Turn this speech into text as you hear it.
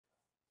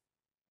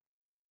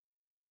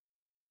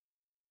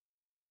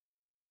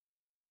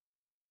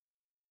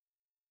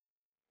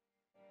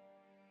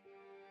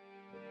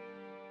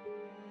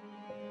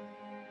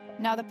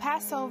Now the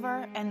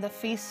Passover and the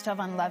Feast of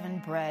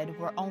Unleavened Bread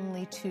were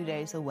only 2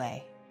 days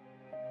away.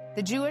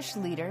 The Jewish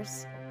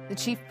leaders, the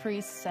chief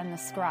priests and the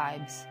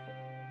scribes,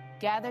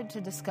 gathered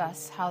to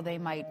discuss how they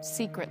might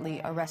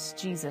secretly arrest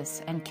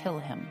Jesus and kill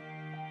him.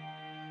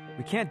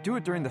 We can't do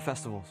it during the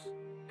festivals.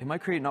 It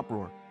might create an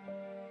uproar.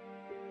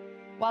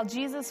 While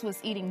Jesus was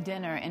eating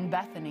dinner in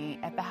Bethany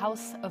at the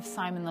house of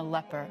Simon the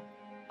leper,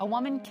 a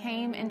woman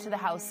came into the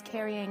house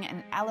carrying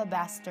an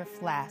alabaster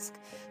flask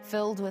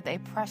filled with a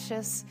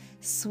precious,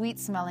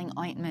 sweet-smelling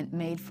ointment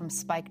made from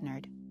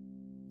spikenard.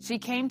 She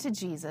came to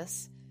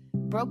Jesus,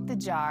 broke the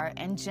jar,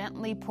 and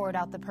gently poured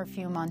out the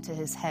perfume onto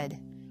his head.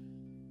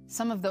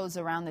 Some of those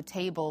around the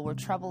table were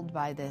troubled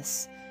by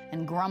this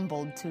and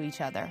grumbled to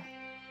each other.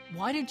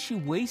 Why did she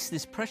waste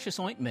this precious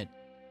ointment?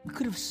 We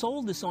could have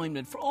sold this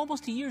ointment for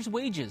almost a year's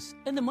wages,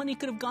 and the money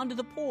could have gone to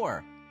the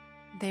poor.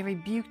 They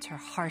rebuked her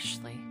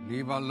harshly.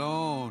 Leave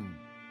alone.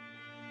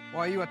 Why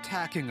are you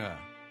attacking her?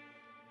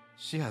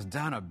 She has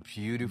done a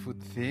beautiful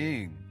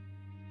thing.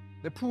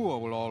 The poor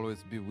will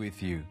always be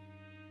with you,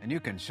 and you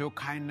can show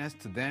kindness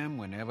to them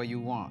whenever you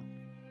want.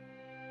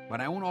 But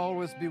I won't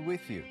always be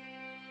with you.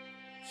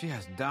 She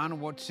has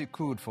done what she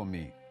could for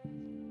me.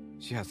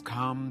 She has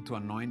come to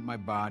anoint my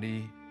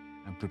body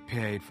and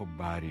prepare it for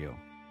burial.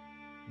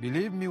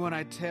 Believe me when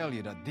I tell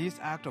you that this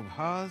act of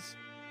hers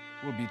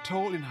will be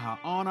told in her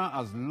honor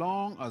as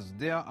long as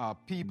there are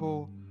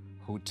people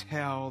who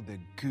tell the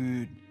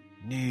good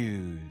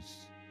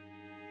news.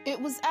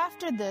 It was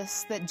after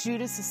this that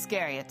Judas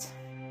Iscariot,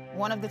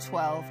 one of the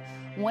 12,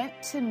 went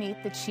to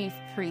meet the chief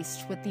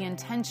priest with the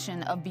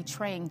intention of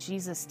betraying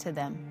Jesus to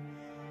them.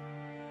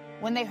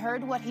 When they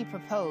heard what he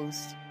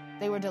proposed,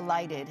 they were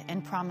delighted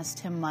and promised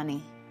him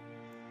money.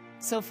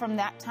 So from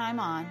that time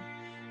on,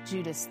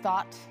 Judas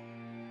thought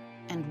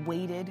and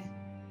waited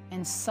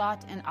and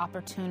sought an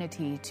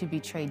opportunity to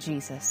betray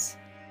Jesus.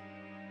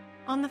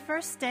 On the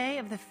first day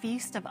of the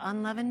Feast of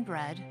Unleavened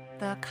Bread,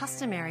 the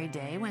customary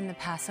day when the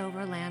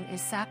Passover lamb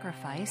is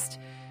sacrificed,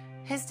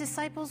 his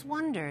disciples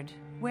wondered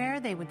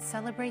where they would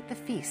celebrate the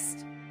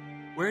feast.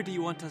 Where do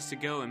you want us to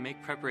go and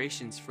make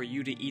preparations for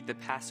you to eat the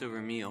Passover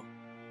meal?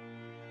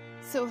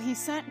 So he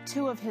sent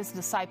 2 of his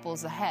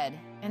disciples ahead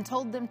and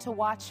told them to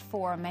watch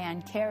for a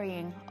man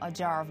carrying a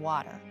jar of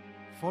water.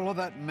 Follow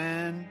that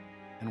man,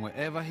 and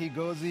wherever he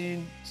goes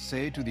in,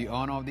 say to the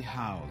owner of the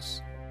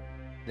house,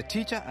 "The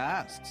teacher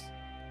asks,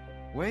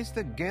 where's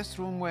the guest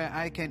room where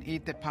I can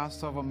eat the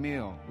Passover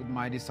meal with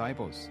my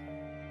disciples?"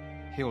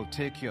 He will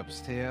take you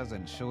upstairs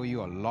and show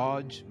you a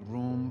large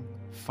room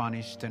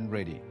furnished and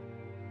ready.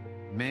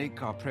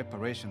 Make our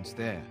preparations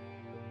there.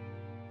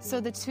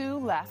 So the 2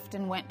 left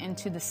and went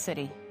into the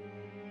city.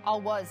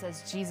 All was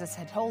as Jesus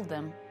had told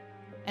them,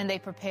 and they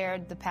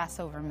prepared the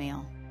Passover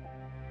meal.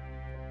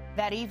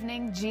 That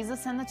evening,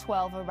 Jesus and the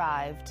 12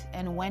 arrived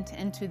and went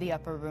into the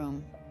upper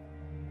room,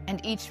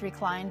 and each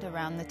reclined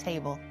around the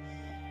table.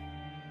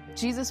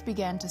 Jesus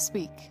began to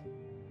speak.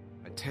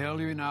 I tell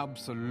you in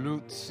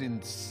absolute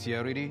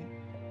sincerity,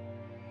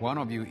 one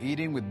of you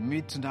eating with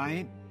me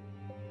tonight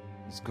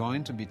is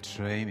going to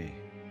betray me.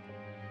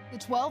 The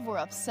 12 were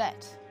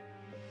upset.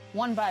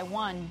 One by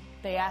one,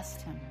 they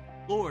asked him,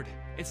 Lord,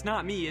 it's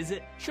not me, is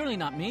it? Surely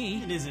not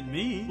me. It isn't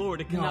me. Lord,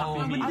 it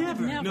cannot be me. I would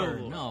never.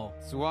 No. No.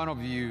 It's one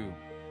of you,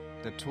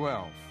 the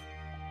 12,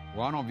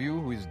 one of you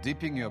who is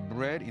dipping your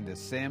bread in the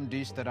same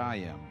dish that I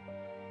am.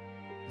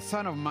 The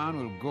Son of Man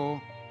will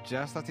go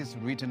just as is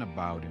written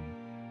about him.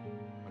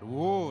 But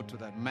woe to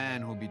that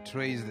man who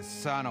betrays the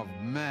Son of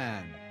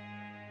Man.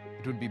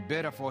 It would be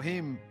better for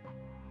him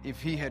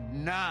if he had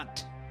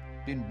not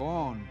been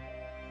born.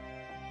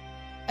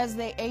 As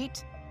they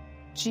ate,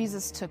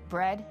 Jesus took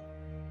bread,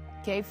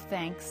 gave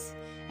thanks,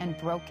 and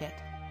broke it.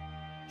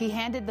 He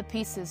handed the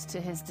pieces to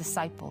his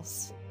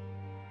disciples.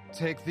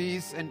 Take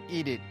this and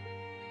eat it.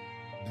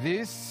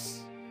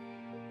 This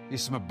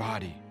is my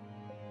body.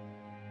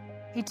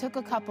 He took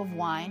a cup of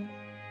wine,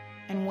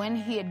 and when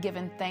he had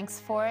given thanks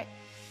for it,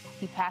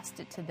 he passed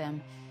it to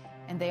them,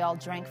 and they all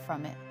drank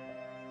from it.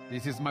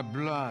 This is my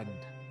blood,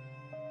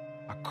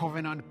 a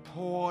covenant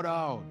poured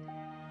out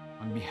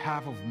on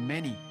behalf of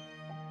many.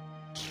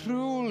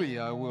 Truly,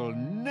 I will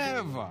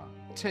never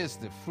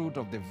taste the fruit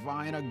of the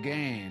vine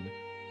again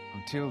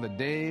until the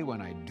day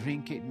when I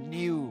drink it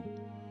new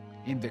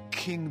in the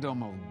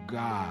kingdom of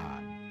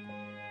God.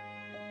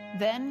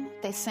 Then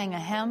they sang a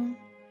hymn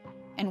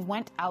and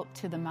went out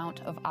to the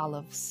Mount of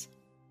Olives.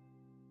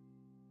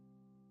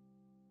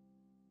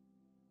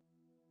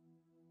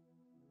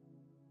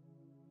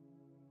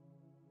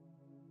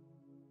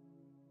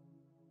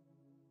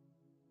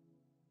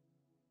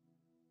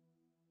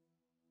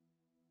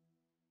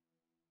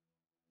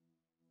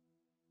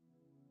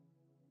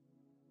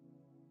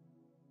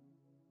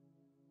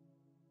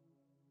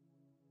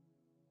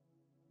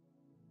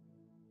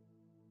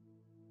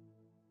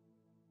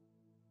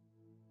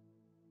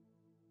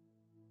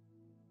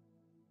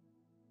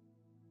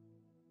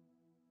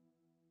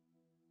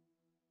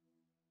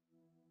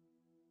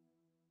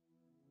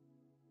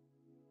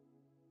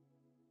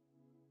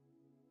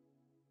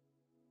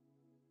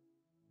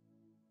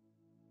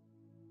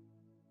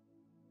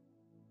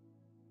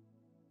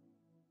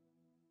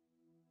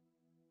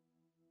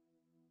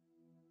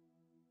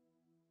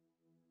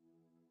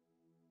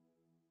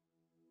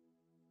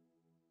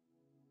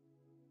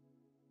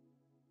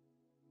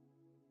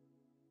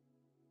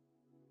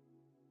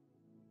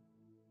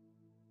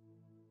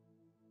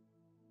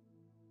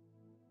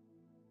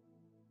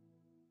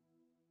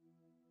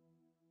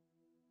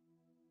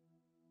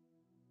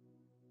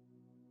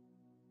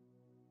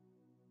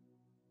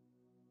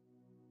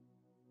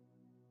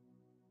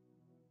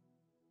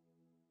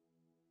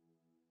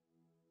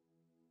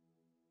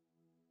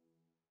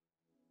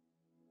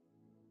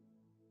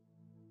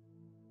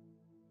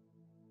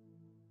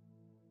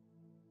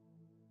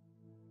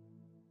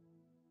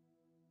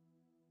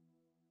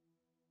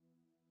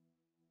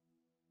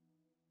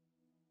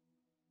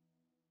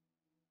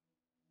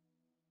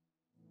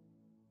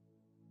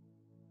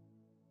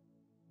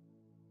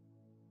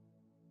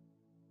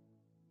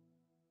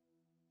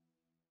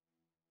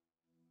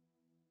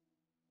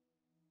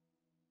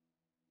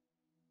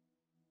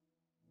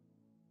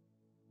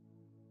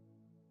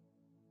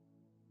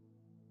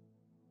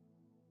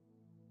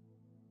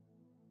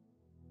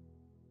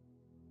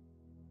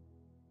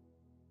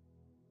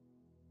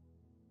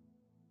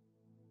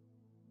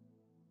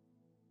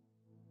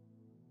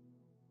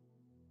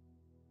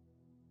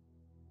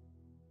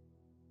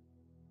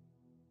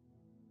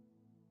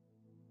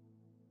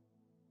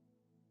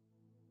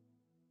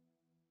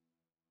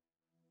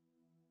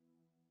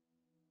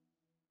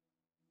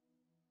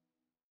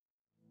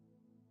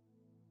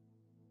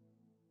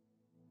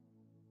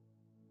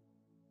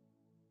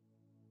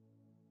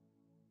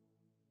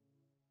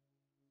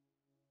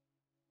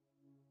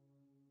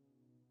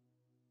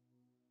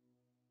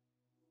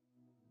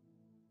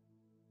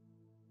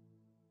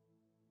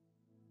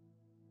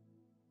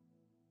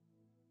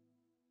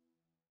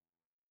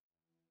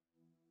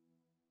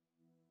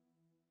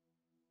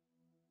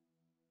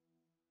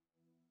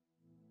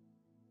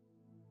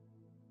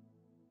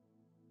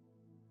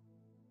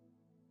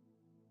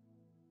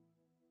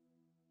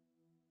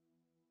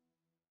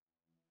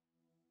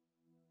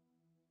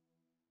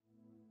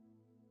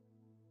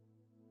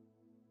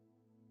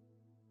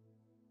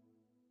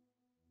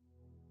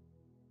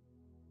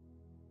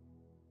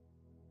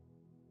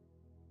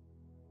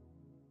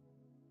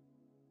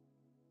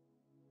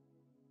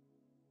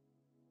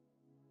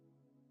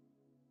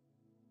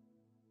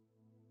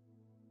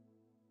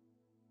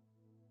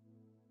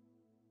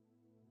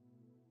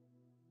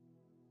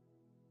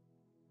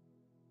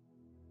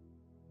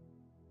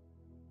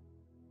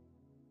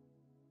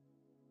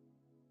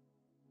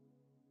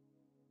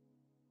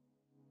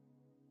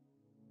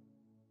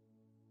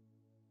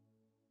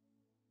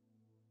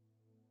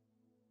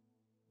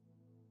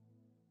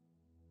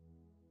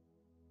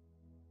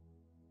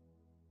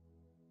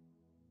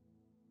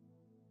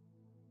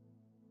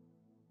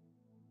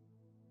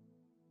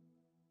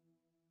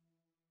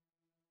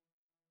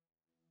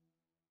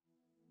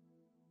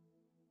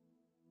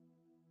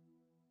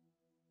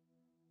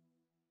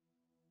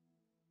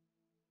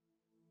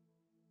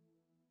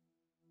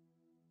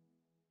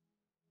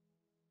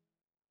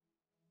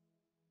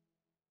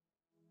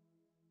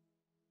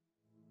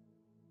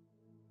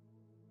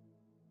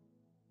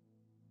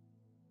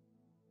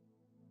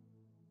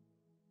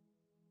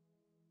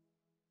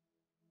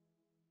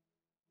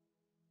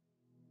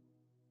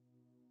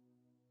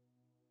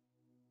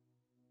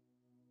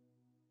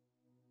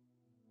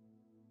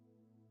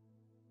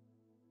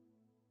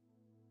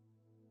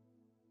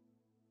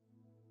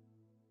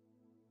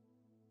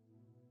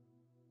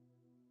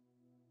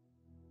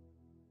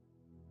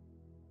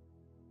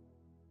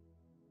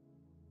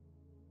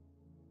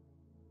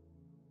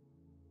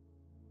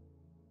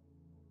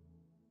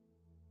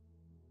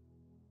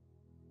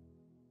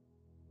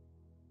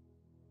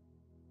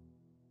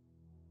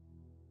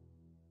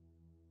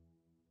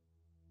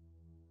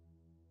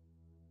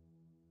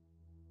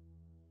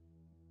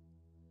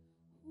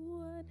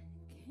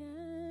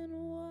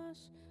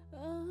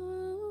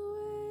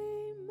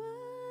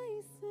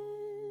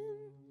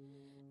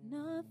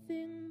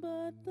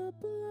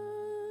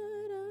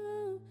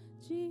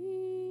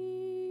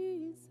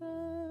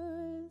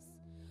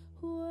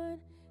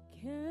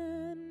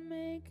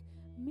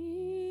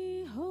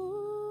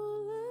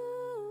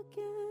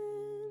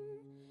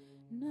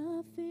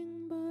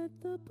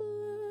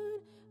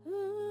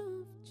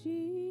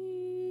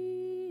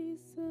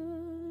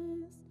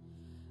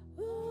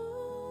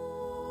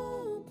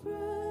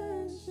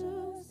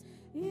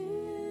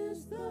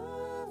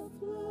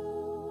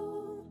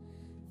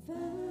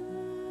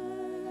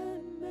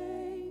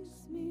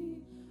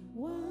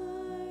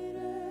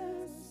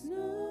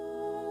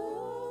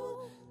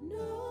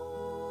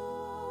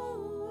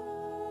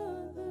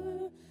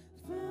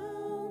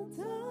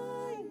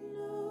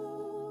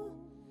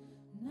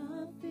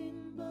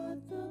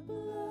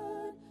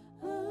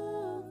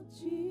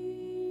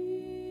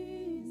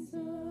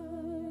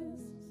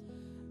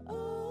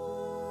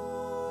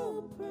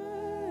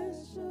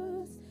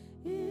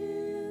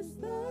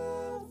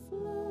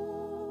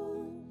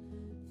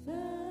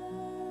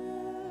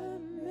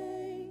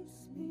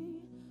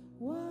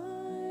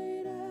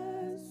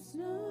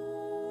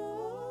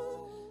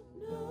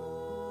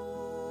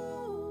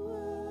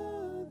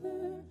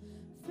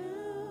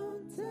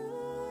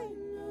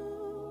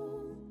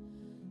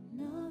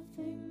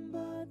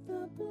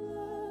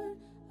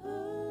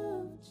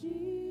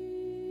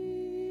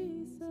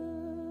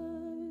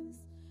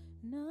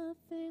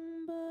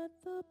 nothing but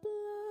the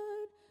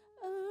blood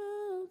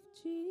of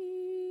Jesus.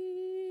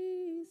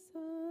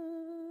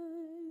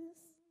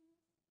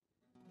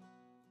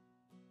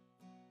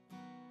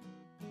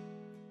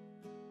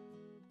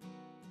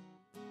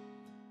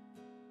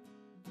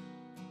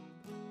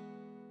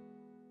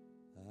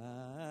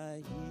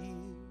 I hear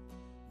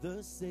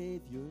the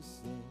Savior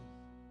say,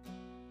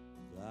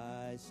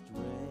 thy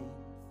strength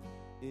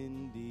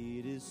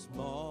indeed is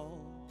small.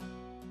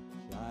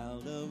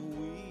 Child of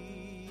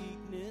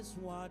weakness,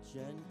 watch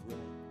and pray.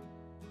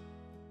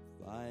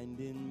 Find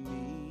in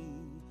me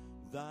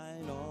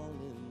thine all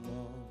in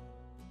all.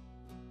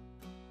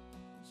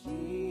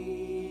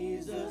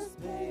 Jesus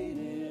paid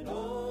it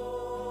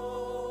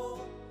all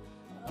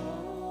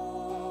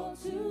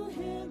to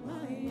him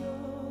I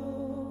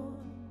owe.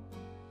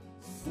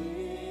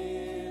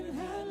 Sin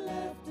had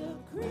left a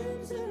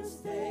crimson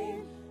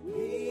stain,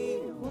 he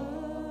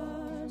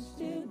washed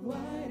it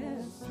white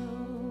as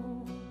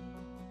snow.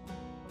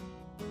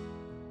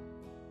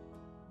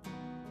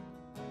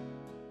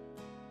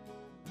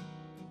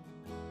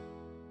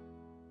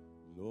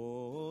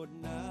 Lord,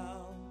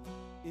 now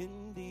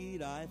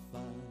indeed I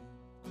find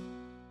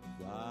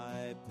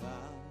thy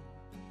power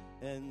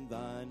and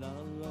thine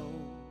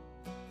alone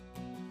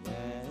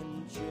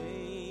can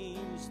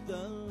change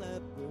the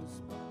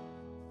leper's mind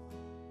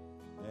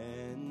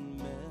and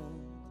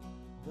melt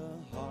the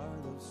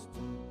heart of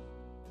stone.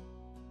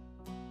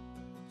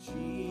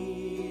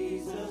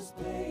 Jesus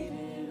paid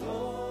it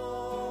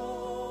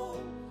all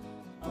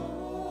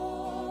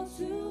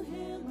to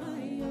him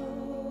I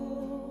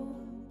owe.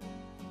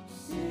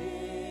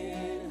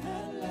 Sin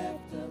had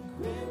left a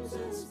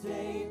crimson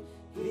stain,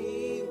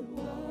 he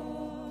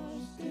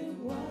washed it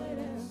white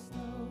as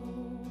snow.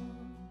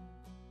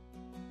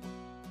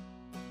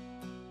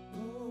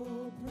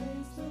 Oh,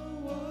 praise the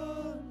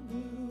one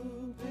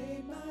who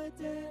paid my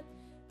debt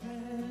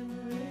and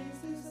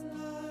raised his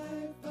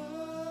life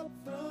up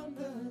from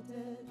the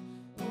dead.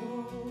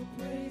 Oh,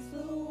 praise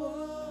the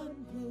one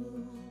who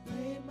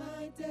paid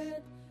my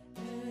debt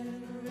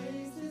and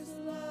raised his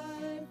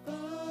life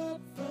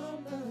up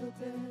from the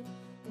dead.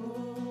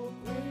 Oh,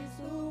 praise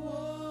the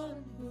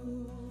one who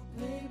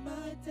paid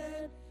my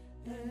debt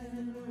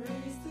and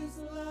raised his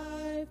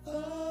life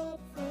up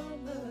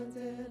from the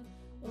dead.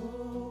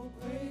 Oh,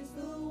 praise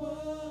the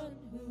one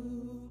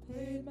who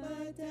paid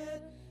my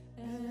debt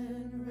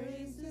and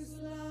raised his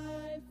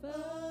life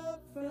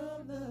up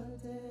from the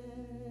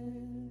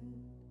dead.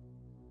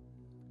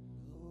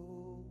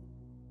 Oh,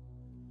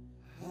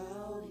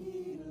 how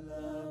he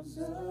loves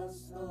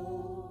us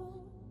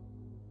all.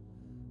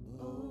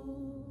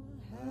 Oh,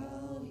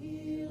 how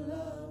he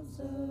loves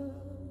us.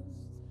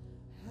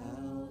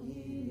 How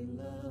he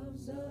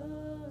loves us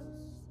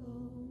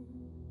all.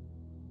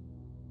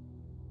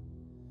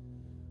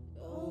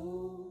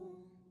 Oh,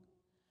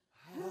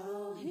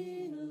 how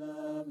he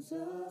loves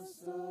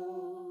us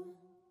all.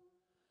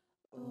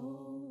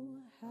 Oh,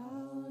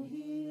 how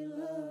he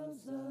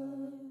loves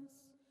us.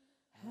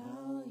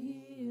 How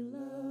he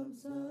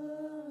loves us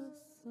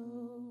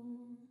all.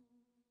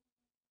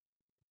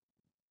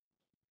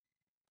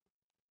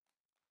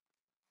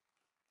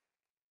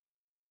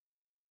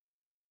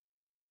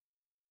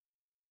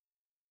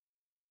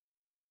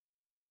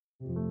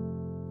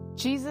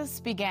 Jesus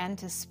began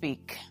to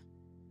speak.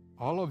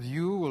 All of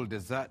you will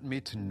desert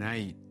me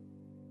tonight.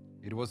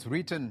 It was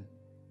written,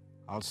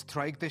 I'll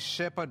strike the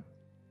shepherd,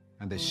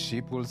 and the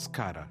sheep will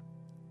scatter.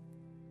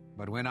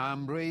 But when I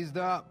am raised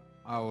up,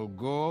 I will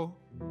go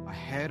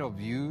ahead of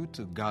you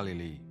to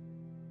Galilee.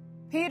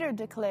 Peter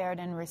declared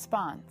in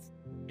response,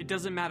 It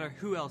doesn't matter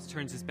who else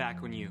turns his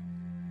back on you.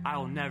 I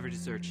will never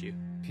desert you.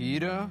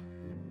 Peter,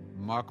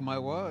 mark my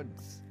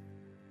words.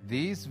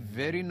 This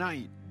very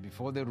night,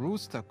 before the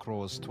rooster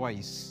crows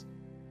twice,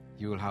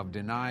 you will have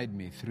denied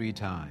me 3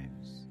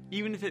 times.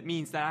 Even if it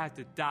means that I have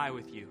to die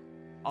with you,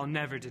 I'll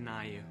never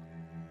deny you.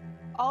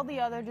 All the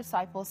other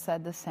disciples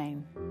said the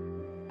same.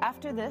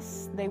 After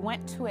this, they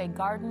went to a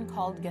garden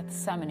called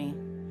Gethsemane.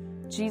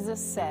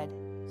 Jesus said,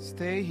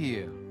 Stay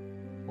here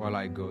while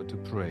I go to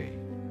pray.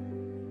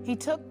 He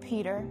took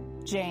Peter,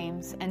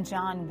 James, and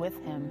John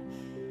with him,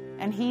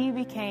 and he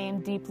became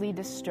deeply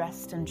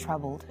distressed and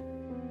troubled.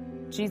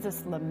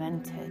 Jesus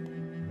lamented.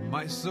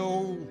 My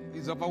soul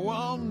is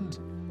overwhelmed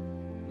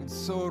with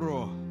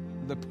sorrow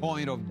to the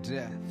point of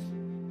death.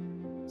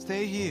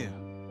 Stay here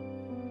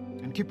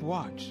and keep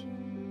watch.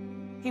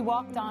 He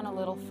walked on a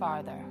little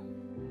farther.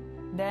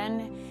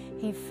 Then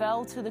he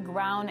fell to the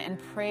ground and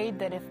prayed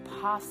that if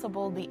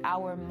possible the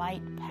hour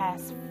might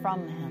pass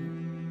from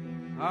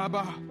him.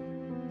 Abba,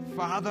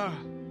 Father,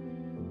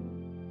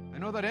 I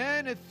know that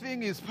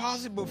anything is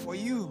possible for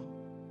you.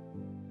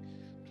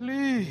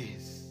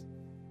 Please,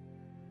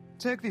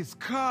 take this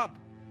cup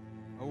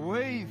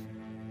away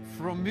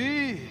from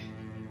me.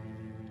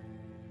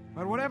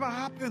 But whatever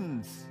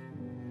happens,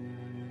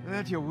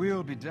 let your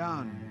will be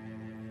done,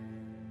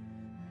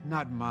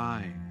 not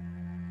mine.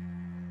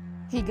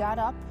 He got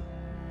up,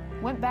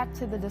 went back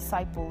to the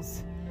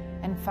disciples,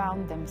 and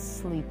found them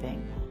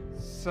sleeping.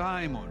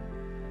 Simon,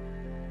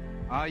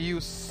 are you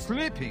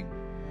sleeping?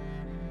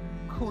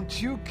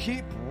 Couldn't you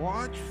keep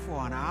watch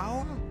for an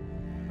hour?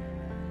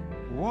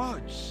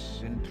 Watch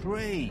and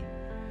pray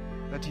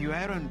that you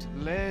aren't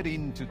led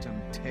into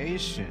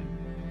temptation.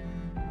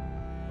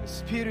 The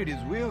spirit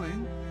is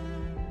willing,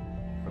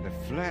 but the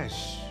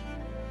flesh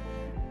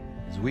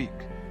is weak.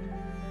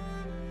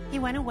 He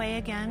went away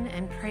again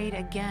and prayed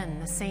again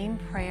the same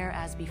prayer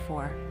as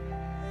before.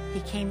 He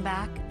came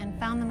back and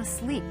found them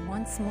asleep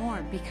once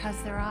more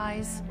because their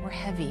eyes were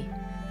heavy,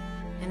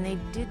 and they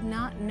did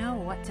not know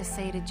what to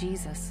say to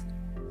Jesus.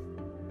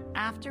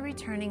 After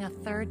returning a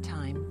third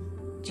time,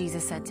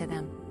 Jesus said to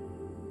them,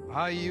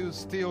 Are you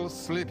still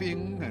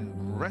sleeping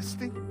and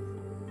resting?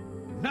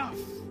 Enough!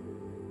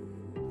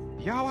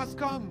 The hour's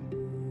come.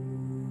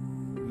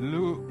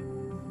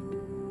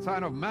 Look,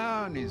 Son of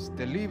Man is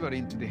delivered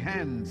into the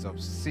hands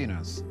of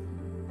sinners.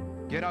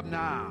 Get up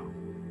now.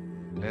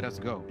 Let us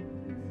go.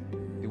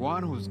 The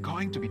one who's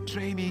going to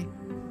betray me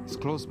is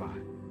close by.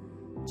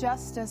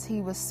 Just as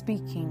he was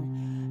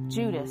speaking,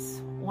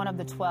 Judas, one of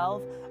the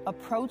 12,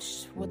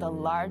 approached with a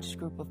large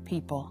group of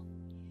people.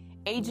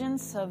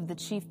 Agents of the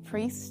chief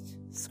priests,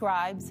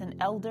 scribes, and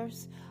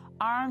elders,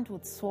 armed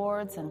with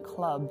swords and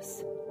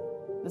clubs.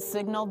 The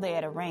signal they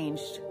had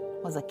arranged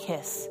was a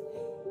kiss.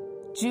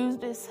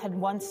 Judas had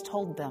once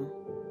told them,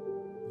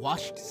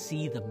 Watch to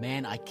see the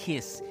man I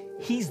kiss.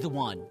 He's the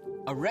one.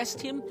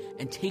 Arrest him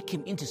and take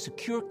him into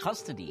secure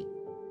custody.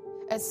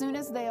 As soon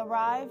as they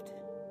arrived,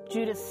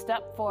 Judas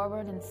stepped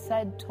forward and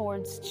said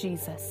towards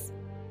Jesus,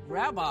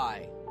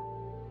 Rabbi.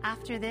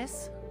 After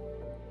this,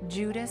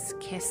 Judas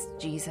kissed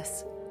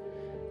Jesus.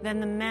 Then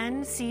the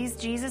men seized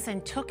Jesus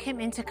and took him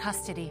into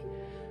custody.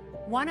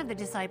 One of the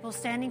disciples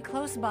standing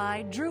close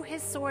by drew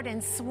his sword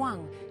and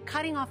swung,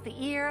 cutting off the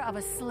ear of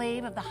a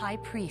slave of the high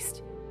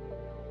priest.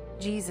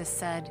 Jesus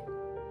said,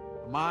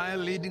 Am I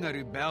leading a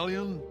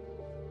rebellion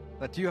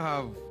that you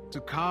have to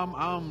come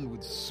armed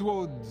with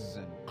swords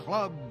and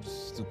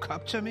clubs to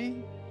capture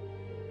me?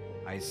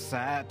 I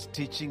sat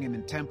teaching in the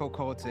temple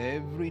courts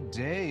every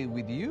day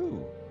with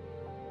you.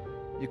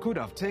 You could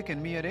have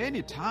taken me at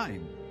any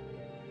time,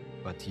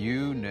 but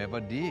you never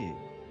did.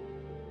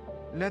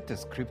 Let the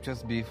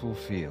scriptures be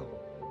fulfilled.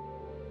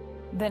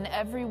 Then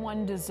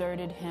everyone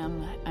deserted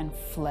him and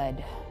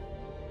fled.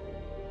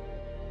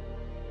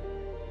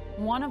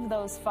 One of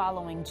those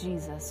following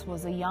Jesus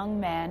was a young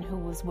man who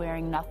was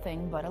wearing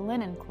nothing but a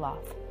linen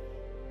cloth.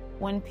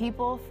 When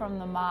people from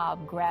the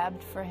mob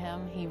grabbed for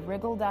him, he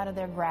wriggled out of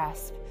their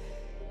grasp,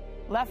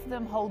 left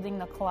them holding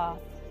the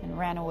cloth, and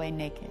ran away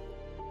naked.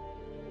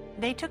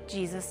 They took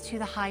Jesus to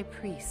the high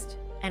priest,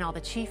 and all the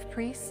chief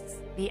priests,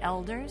 the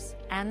elders,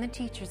 and the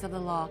teachers of the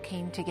law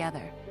came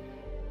together.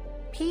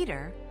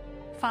 Peter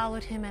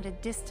followed him at a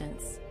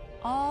distance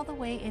all the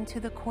way into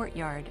the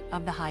courtyard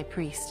of the high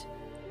priest,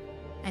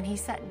 and he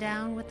sat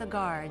down with the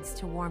guards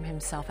to warm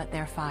himself at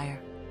their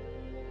fire.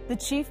 The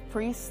chief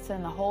priests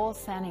and the whole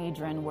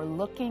Sanhedrin were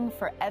looking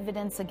for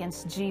evidence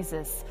against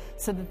Jesus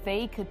so that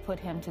they could put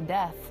him to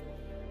death,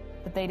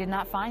 but they did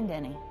not find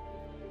any.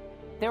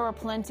 There were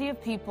plenty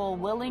of people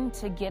willing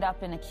to get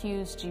up and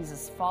accuse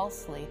Jesus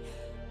falsely,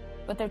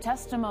 but their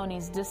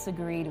testimonies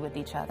disagreed with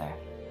each other.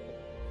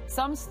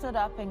 Some stood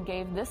up and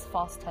gave this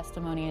false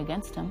testimony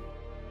against him.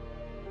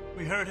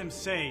 We heard him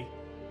say,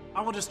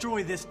 I will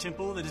destroy this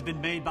temple that has been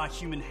made by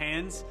human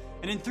hands,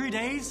 and in 3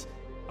 days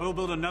I will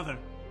build another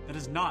that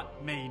is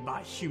not made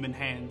by human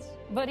hands.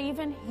 But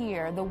even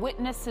here, the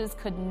witnesses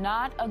could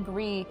not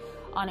agree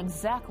on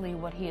exactly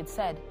what he had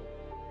said.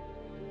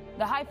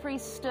 The high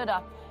priest stood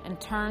up and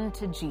turned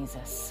to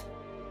Jesus.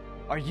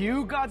 Are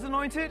you God's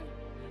anointed,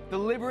 the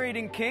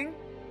liberating king,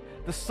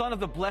 the Son of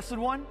the Blessed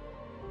One?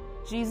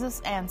 Jesus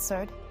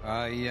answered,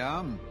 I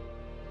am.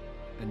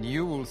 And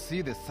you will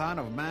see the Son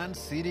of Man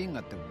sitting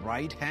at the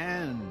right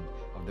hand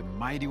of the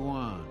Mighty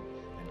One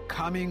and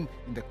coming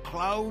in the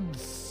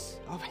clouds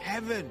of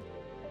heaven.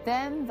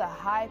 Then the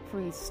high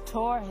priest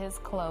tore his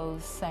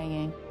clothes,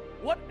 saying,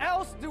 What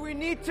else do we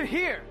need to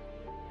hear?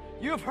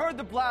 You have heard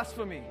the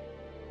blasphemy.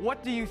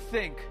 What do you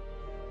think?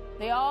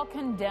 They all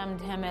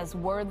condemned him as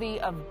worthy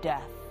of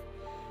death.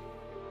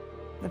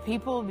 The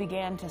people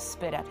began to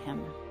spit at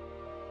him.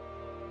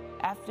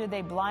 After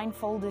they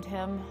blindfolded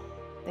him,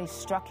 they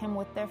struck him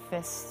with their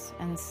fists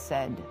and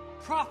said,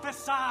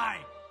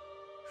 Prophesy!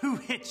 Who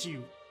hit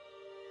you?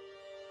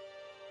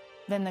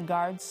 Then the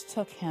guards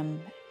took him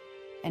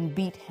and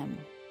beat him.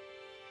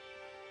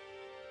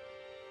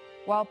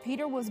 While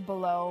Peter was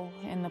below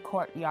in the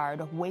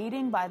courtyard,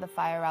 waiting by the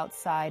fire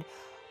outside,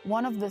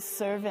 one of the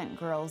servant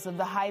girls of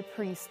the high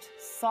priest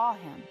saw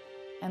him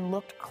and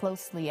looked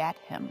closely at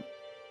him.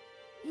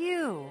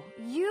 You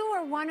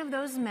are one of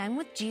those men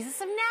with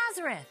Jesus of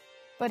Nazareth.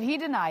 But he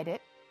denied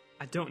it.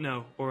 I don't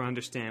know or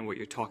understand what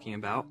you're talking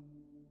about.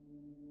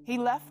 He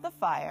left the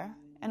fire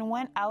and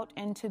went out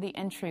into the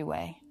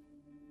entryway.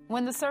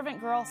 When the servant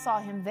girl saw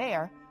him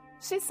there,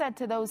 she said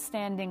to those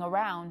standing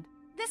around,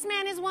 This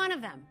man is one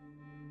of them.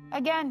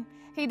 Again,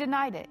 he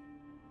denied it.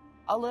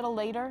 A little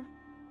later,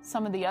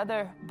 some of the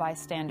other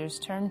bystanders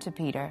turned to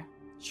Peter.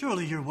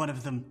 Surely you're one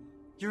of them.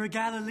 You're a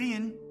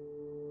Galilean.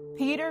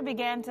 Peter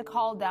began to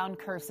call down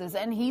curses,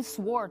 and he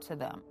swore to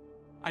them.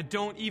 I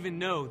don't even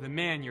know the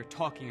man you're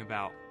talking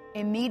about.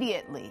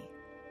 Immediately,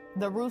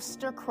 the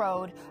rooster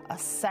crowed a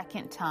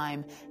second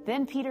time.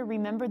 Then Peter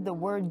remembered the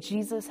word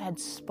Jesus had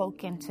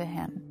spoken to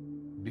him.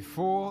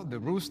 Before the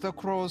rooster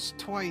crows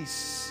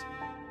twice,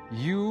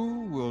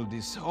 you will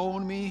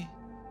disown me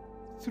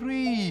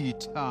 3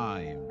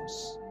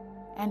 times.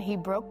 And he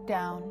broke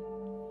down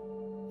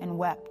and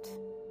wept.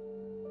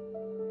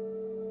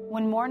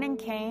 When morning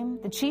came,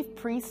 the chief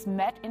priests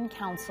met in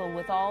council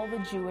with all the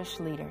Jewish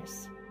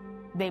leaders.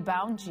 They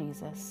bound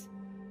Jesus,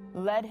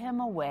 led him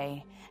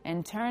away,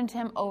 and turned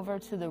him over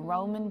to the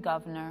Roman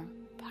governor,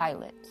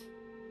 Pilate.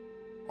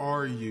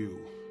 Are you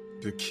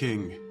the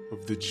king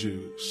of the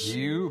Jews?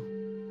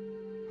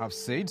 You have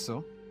said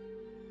so.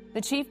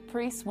 The chief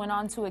priests went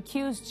on to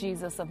accuse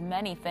Jesus of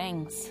many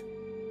things.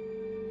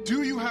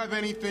 Do you have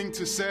anything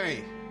to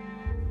say?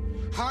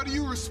 How do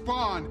you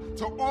respond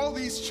to all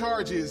these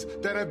charges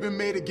that have been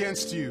made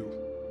against you?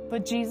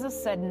 But Jesus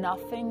said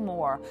nothing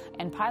more,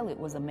 and Pilate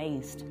was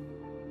amazed.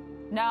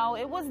 Now,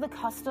 it was the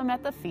custom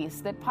at the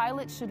feast that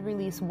Pilate should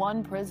release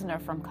one prisoner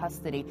from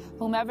custody,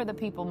 whomever the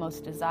people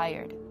most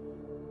desired.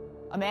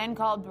 A man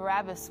called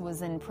Barabbas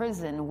was in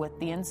prison with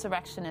the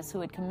insurrectionists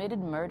who had committed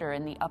murder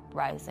in the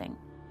uprising.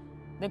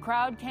 The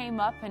crowd came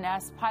up and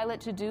asked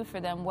Pilate to do for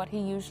them what he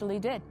usually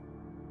did.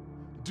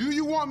 Do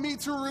you want me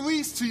to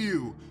release to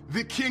you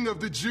the king of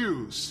the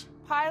Jews?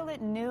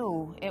 Pilate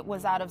knew it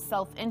was out of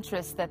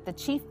self-interest that the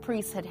chief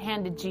priests had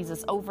handed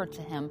Jesus over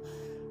to him,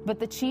 but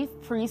the chief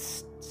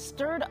priests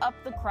stirred up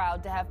the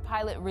crowd to have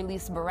Pilate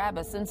release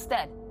Barabbas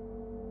instead.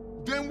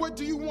 Then what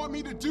do you want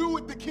me to do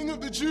with the king of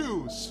the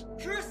Jews?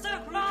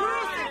 Crucify!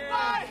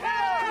 Crucify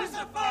him!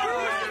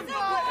 Crucify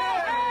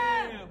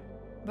him!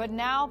 But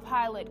now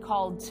Pilate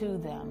called to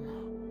them.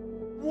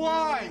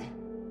 Why?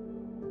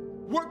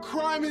 What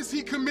crime has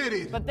he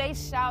committed? But they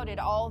shouted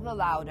all the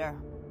louder.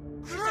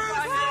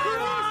 Crucify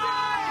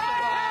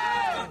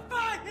him!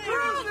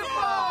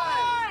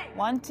 Crucify!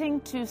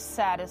 Wanting to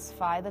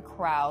satisfy the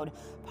crowd,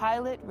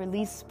 Pilate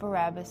released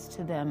Barabbas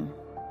to them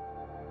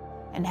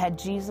and had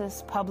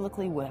Jesus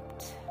publicly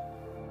whipped.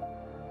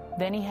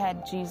 Then he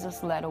had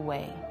Jesus led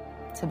away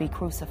to be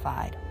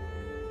crucified.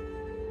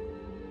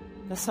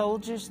 The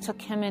soldiers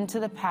took him into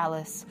the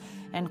palace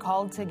and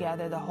called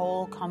together the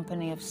whole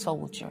company of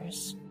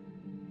soldiers.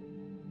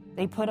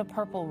 They put a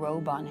purple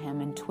robe on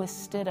him and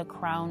twisted a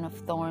crown of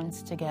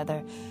thorns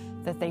together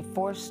that they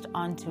forced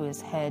onto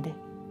his head,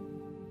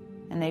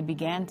 and they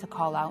began to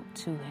call out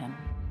to him,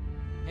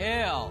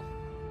 Hail,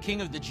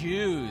 King of the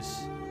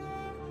Jews!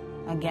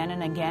 Again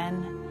and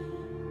again,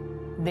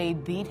 they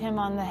beat him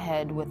on the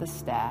head with a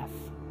staff,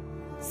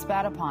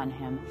 spat upon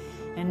him,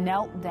 and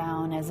knelt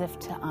down as if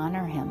to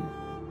honor him.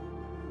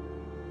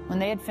 When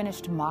they had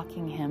finished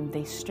mocking him,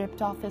 they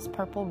stripped off his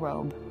purple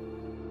robe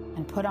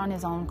and put on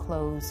his own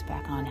clothes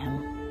back on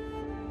him.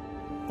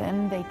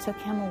 Then they took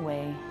him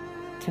away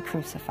to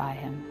crucify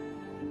him.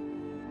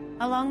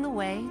 Along the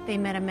way, they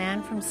met a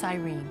man from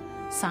Cyrene,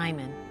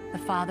 Simon, the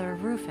father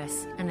of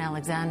Rufus and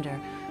Alexander,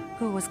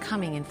 who was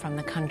coming in from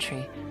the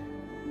country,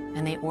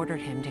 and they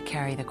ordered him to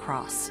carry the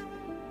cross.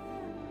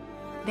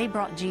 They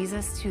brought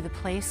Jesus to the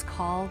place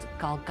called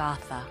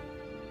Golgotha,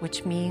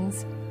 which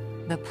means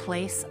the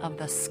place of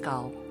the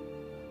skull.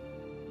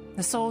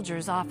 The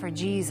soldiers offered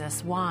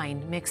Jesus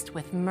wine mixed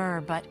with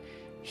myrrh, but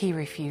he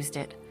refused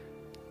it.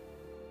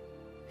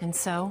 And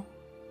so,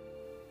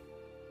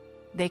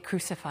 they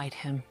crucified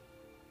him,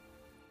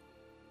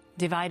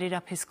 divided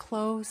up his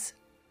clothes,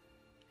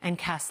 and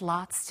cast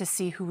lots to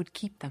see who would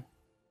keep them.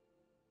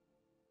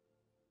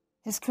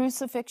 His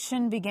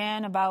crucifixion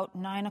began about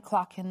 9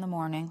 o'clock in the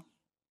morning.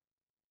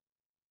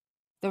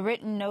 The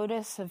written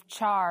notice of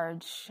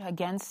charge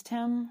against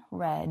him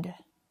read,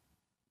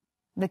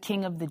 "The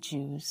King of the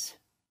Jews."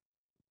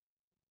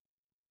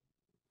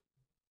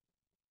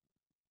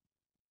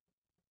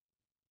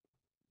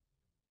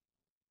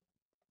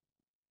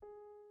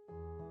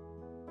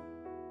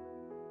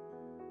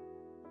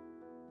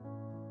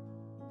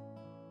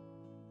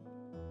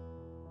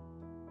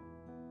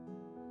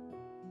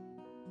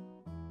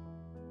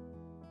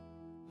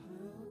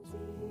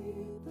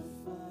 Deep the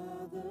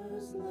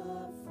Father's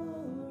love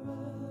for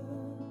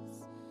us,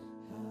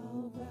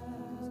 how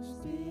vast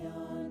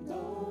beyond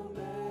all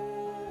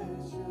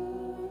measure,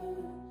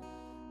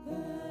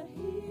 that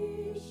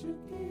He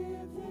should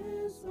give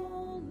His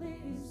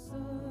only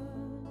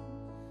Son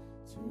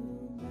to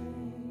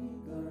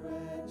make a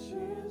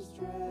wretch's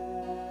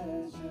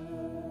treasure.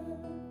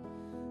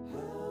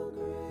 How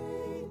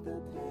great the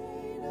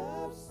pain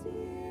of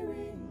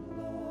searing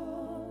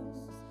loss!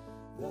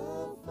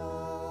 The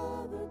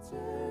Father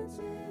turns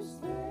His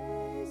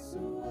face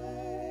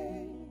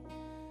away,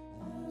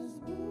 as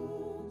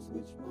wounds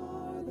which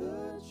mar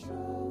the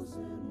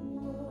chosen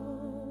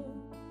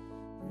one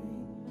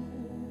bring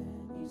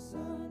many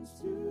sons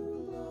to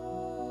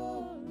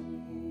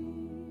glory.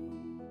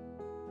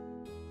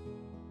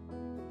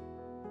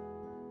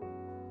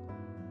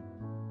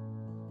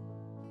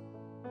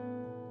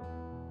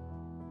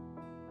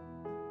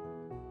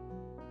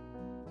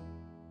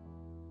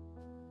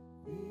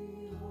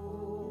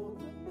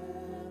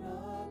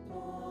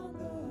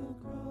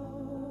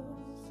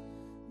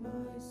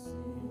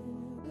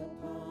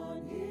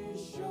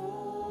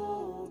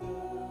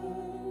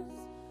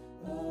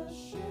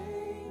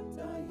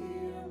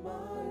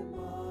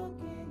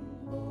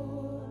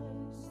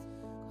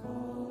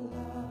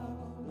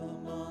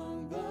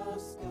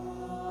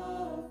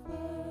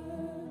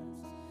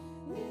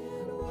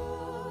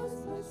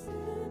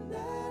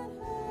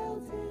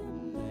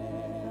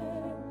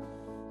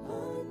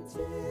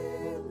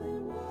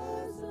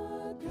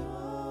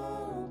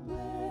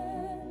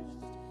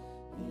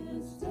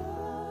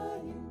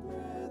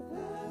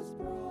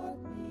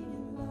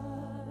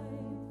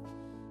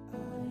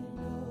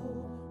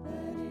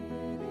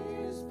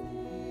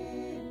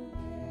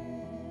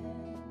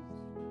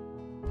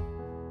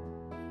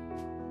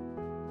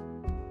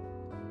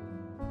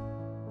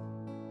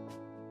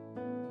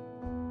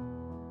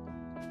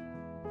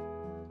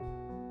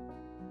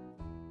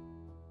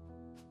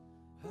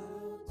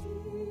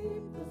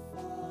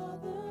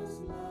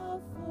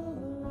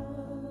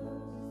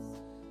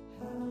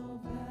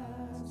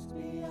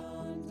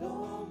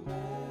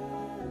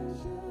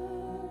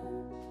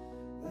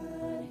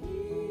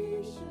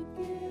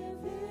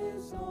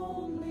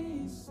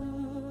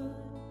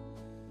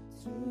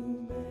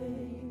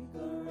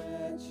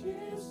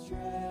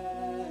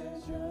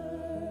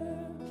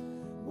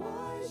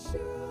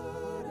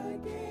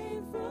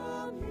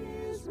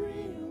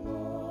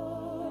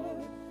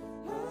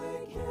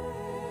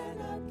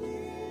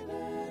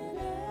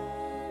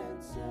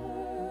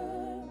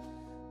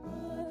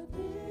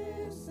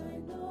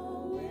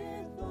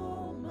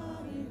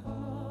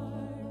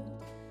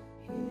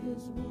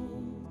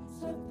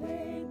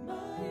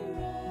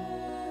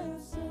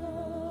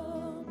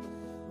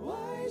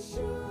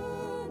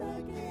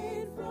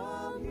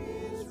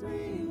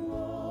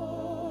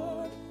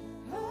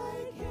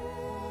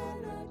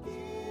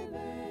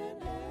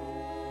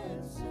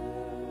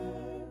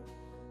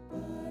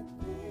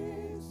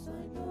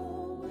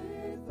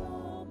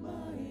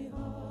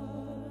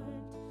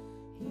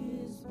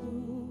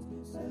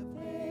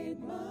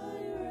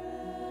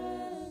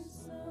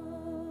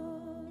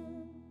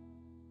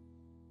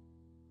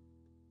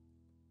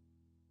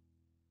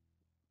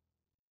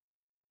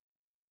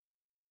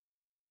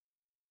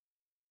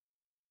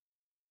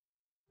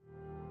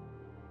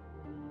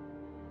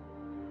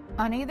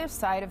 On either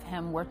side of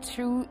him were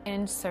two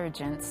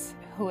insurgents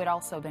who had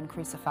also been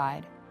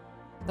crucified.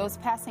 Those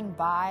passing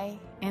by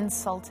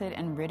insulted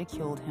and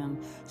ridiculed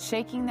him,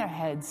 shaking their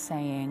heads,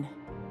 saying,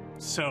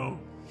 "So,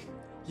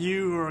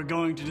 you are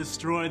going to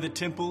destroy the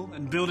temple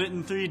and build it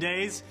in 3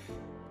 days?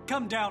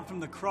 Come down from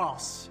the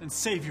cross and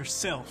save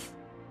yourself."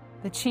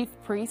 The chief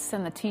priests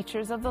and the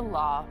teachers of the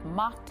law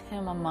mocked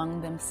him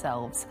among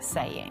themselves,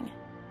 saying,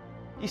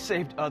 He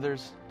saved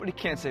others, but he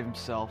can't save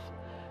himself.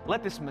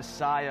 Let this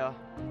Messiah,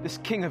 this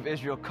King of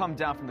Israel, come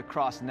down from the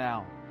cross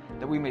now,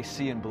 that we may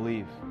see and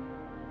believe.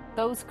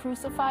 Those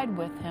crucified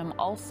with him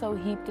also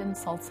heaped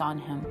insults on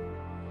him.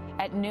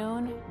 At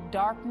noon,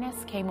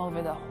 darkness came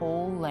over the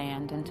whole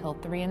land until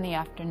 3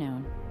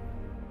 p.m.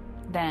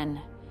 Then,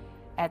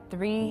 at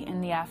 3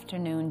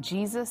 p.m,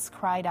 Jesus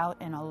cried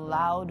out in a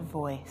loud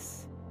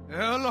voice,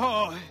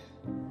 Eloi,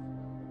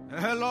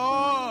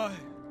 Eloi,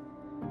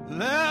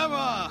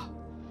 lema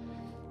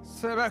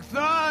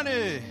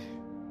sabachthani.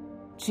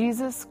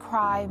 Jesus'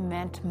 cry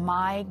meant,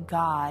 my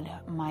God,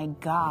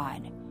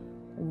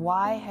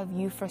 why have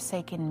you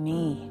forsaken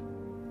me?"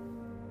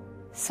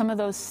 Some of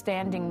those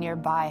standing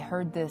nearby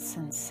heard this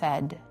and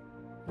said,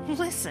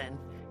 Listen,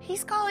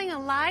 he's calling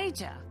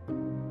Elijah.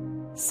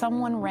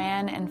 Someone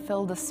ran and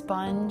filled a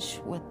sponge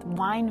with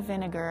wine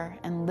vinegar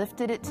and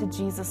lifted it to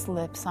Jesus'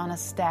 lips on a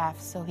staff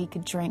so he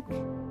could drink.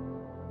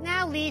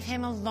 Now leave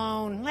him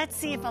alone. Let's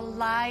see if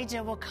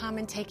Elijah will come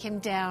and take him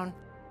down.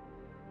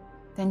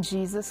 Then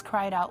Jesus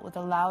cried out with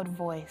a loud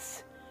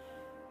voice,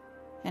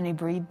 and he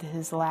breathed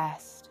his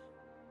last.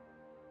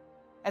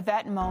 At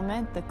that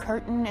moment, the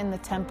curtain in the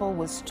temple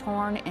was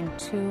torn in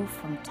two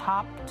from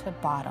top to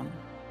bottom.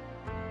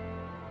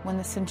 When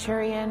the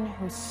centurion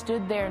who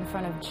stood there in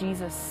front of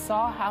Jesus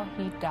saw how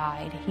he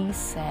died, he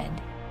said,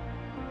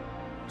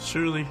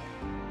 "Surely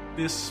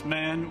this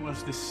man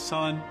was the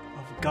Son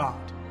of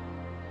God."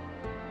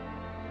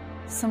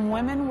 Some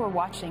women were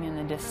watching in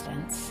the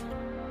distance.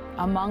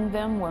 Among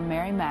them were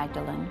Mary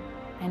Magdalene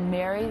and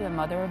Mary, the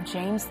mother of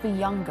James the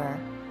Younger,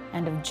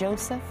 and of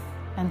Joseph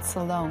and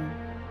Salome.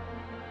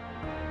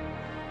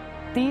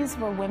 These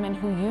were women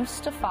who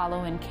used to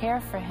follow and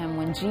care for him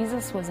when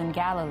Jesus was in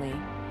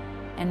Galilee,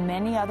 and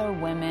many other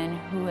women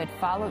who had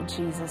followed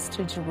Jesus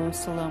to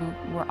Jerusalem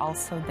were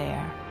also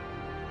there.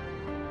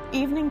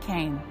 Evening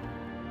came.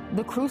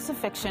 The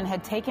crucifixion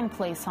had taken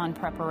place on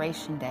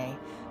Preparation Day,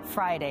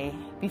 Friday,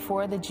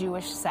 before the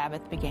Jewish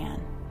Sabbath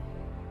began.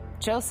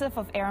 Joseph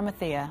of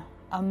Arimathea,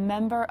 a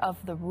member of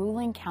the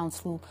ruling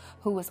council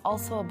who was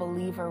also a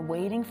believer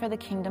waiting for the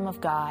kingdom of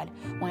God,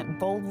 went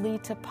boldly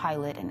to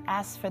Pilate and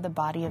asked for the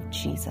body of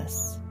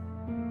Jesus.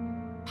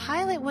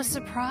 Pilate was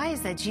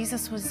surprised that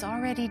Jesus was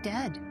already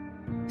dead,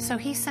 so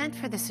he sent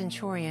for the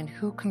centurion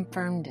who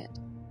confirmed it.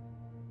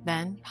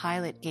 Then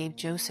Pilate gave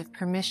Joseph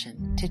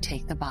permission to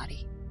take the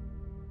body.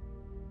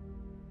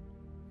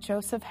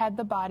 Joseph had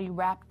the body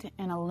wrapped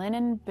in a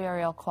linen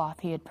burial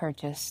cloth he had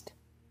purchased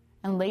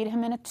and laid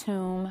him in a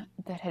tomb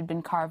that had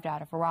been carved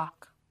out of a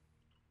rock.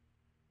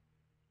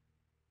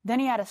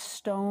 Then he had a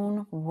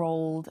stone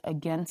rolled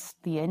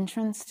against the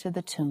entrance to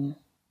the tomb.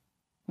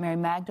 Mary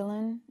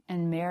Magdalene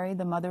and Mary,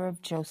 the mother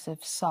of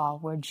Joseph, saw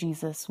where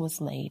Jesus was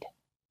laid.